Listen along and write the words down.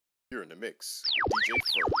You're in the mix, DJ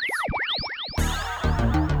Phroze.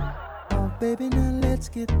 Oh, baby, now let's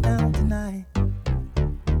get down tonight.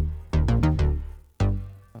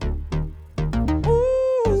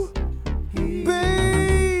 Ooh,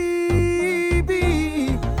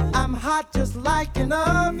 baby, I'm hot just like an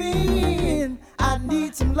oven. I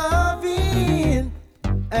need some loving.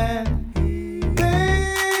 And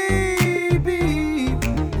baby,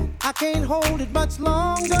 I can't hold it much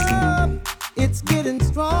longer. It's getting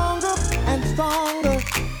stronger and stronger.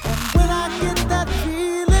 And when I get that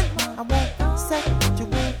feeling, I want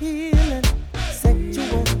sexual healing.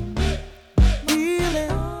 Sexual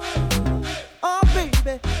healing. Oh,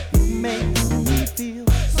 baby, it makes me feel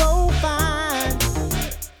so fine.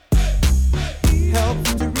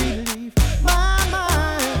 Helps to relieve my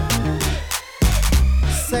mind.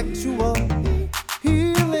 Sexual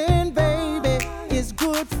healing, baby, is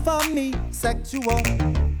good for me. Sexual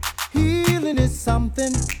healing is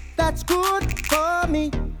something that's good for me.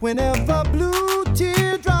 Whenever blue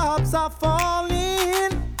teardrops are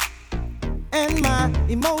falling and my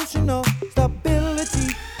emotional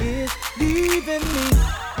stability is leaving me,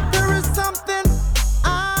 there is something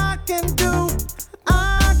I can do.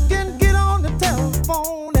 I can get on the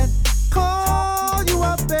telephone and call you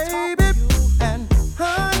up, baby. And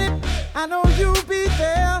honey, I know you'll be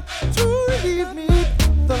there to relieve me.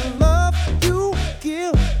 The love you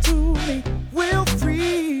give to me will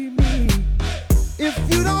free me. If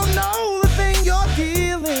you don't know the thing you're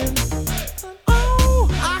dealing, oh,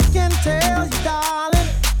 I can tell you, darling,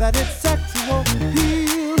 that it's sexual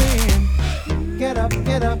healing. Get up,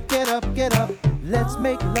 get up, get up, get up. Let's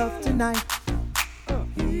make love tonight.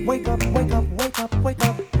 Wake up, wake up, wake up, wake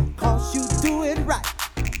up, 'cause you do it right.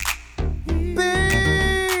 Baby,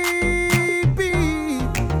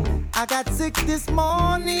 I got sick this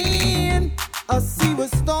morning. A sea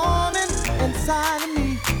was storming inside of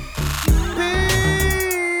me.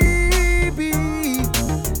 Baby,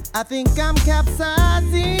 I think I'm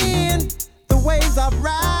capsizing. The waves are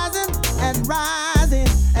rising and rising.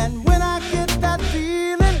 And when I get that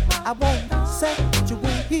feeling, I want sexual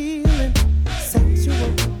healing.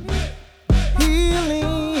 Sexual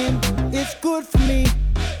healing. It's good for me.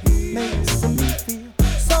 Makes me feel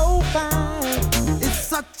so fine. It's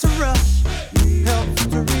such a rush. Helps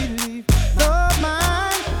to relieve the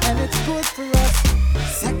mind, and it's good for us.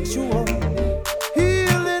 Sexual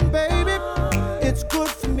healing, baby, it's good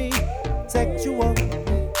for me. Sexual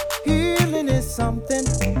healing is something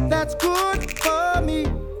that's good for me.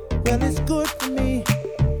 Well, it's good for me,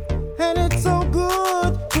 and it's so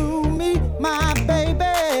good to me, my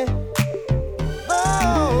baby.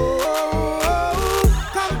 Oh,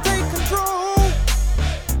 come take control.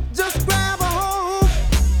 Just grab a hold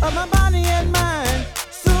of my body and mind.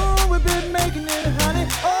 Soon we'll be making it, honey.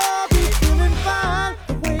 Oh, be feeling fine.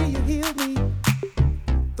 The way you heal me,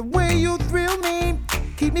 the way you thrill me,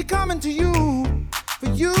 keep me coming to you. For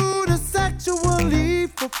you to sexually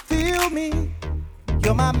fulfill me.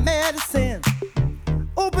 You're my medicine.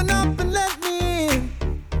 Open up and let me in.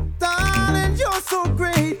 Darling, you're so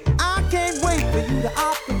great. I can't wait for you to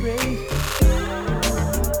operate.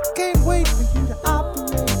 Can't wait for you to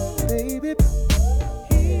operate, baby.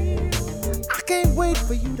 I can't wait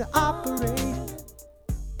for you to operate.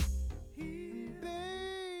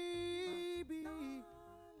 Baby,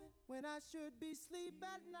 when I should be asleep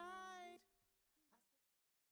at night.